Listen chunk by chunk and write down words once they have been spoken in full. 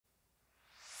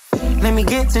Let me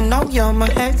get to know ya, I'ma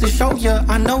have to show ya.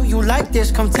 I know you like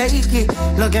this, come take it.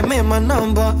 Look at me, my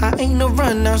number, I ain't no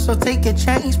runner, so take a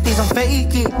chance, please don't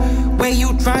fake it. When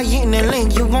you try hitting the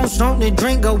link, you want something to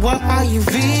drink, or what are you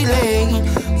feeling?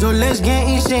 So let's get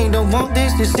insane, don't want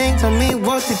this to sing. Tell me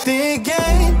what you're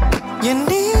thinking. You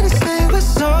need to say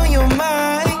what's on your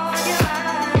mind,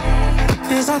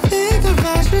 'cause I think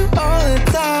about you all the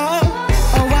time.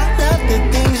 Oh, I love the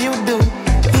things you do,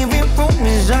 even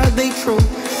rumors, are they true?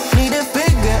 Need to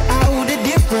figure out a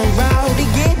different route to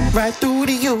get right through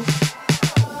to you.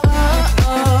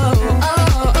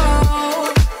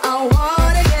 I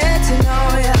wanna get to know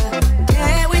ya.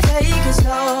 Can we take it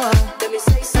slower? Let me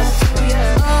say something to ya.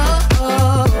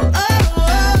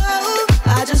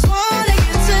 I just wanna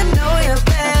get to know you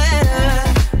better,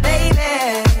 baby.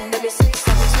 Let me say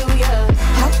something to ya.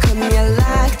 How come you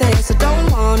like this? I don't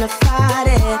wanna fight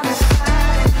it.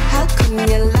 How come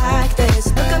you like this?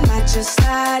 Look, I might just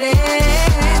slide it.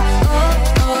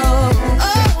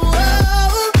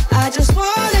 I just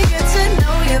wanna get to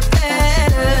know you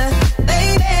better,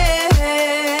 baby.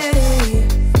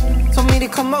 Told me to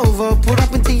come over, put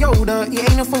up in Toyota. You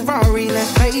ain't a Ferrari,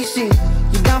 let's face it.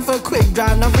 You down for a quick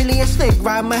drive, not really a slick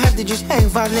ride. Might have to just hang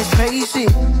five, let's face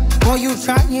it. Boy, you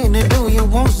trying to do, you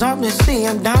want something to see.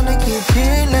 I'm down to keep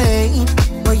chilling.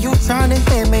 But you trying to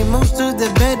hit, make moves to the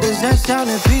bed, does that sound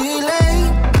appealing?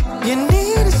 You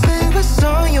need to say what's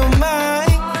on your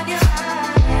mind,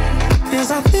 'cause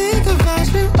I think about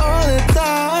you all the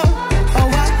time. Oh,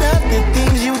 I love the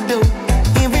things you do,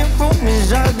 even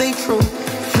rumors, are they true?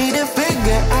 Need to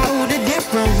figure out a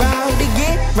different route to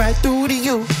get right through to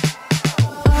you.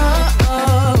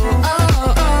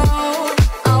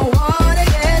 I wanna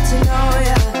get to know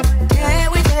ya. Can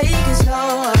we take it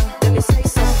slower? Let me say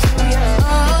something to ya.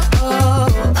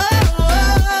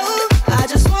 I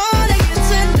just wanna get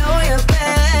to know you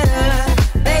better,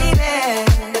 baby.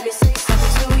 Let me say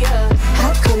something to ya.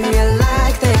 How come you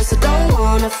like this? I don't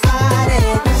wanna fight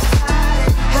it.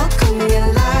 How come you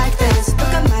like this?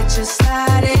 Look, I might just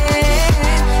slide it.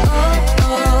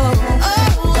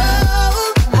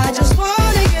 I just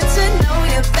wanna get to know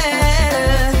you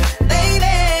better,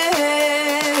 baby.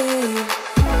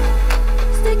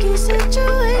 Sticky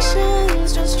situations,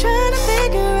 just trying to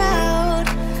figure out,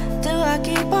 do I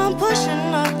keep on pushing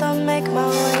or to make my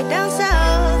way down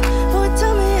south? Boy,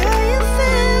 tell me how you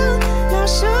feel, not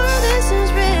sure this is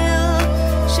real.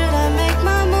 Should I make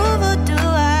my move or do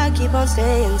I keep on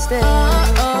staying still?